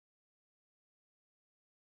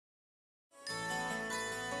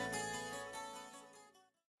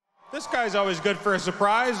This guy's always good for a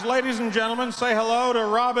surprise. Ladies and gentlemen, say hello to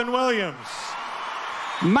Robin Williams.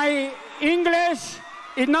 My English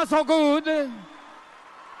is not so good.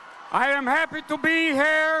 I am happy to be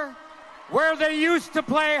here where they used to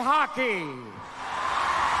play hockey.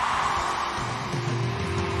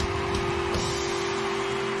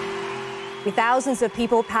 Thousands of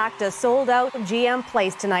people packed a sold-out GM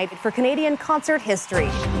Place tonight for Canadian concert history.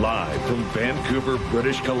 Live from Vancouver,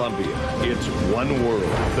 British Columbia, it's One World,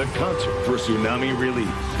 the concert for Tsunami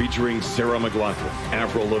Relief, featuring Sarah McLachlan,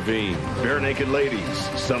 Avril Lavigne, Bare Naked Ladies,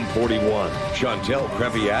 Sum 41, Chantel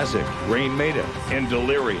Kreviazik, Rain Maida, and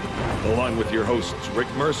Delirium, along with your hosts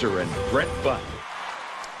Rick Mercer and Brett Butt.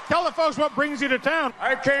 Tell the folks what brings you to town.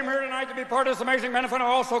 I came here tonight to be part of this amazing benefit. I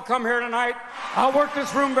also come here tonight. I'll work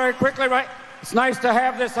this room very quickly, right? It's nice to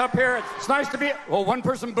have this up here. It's nice to be... Well, one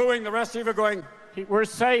person booing, the rest of you are going, we're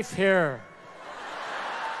safe here.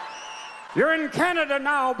 You're in Canada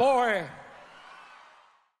now, boy.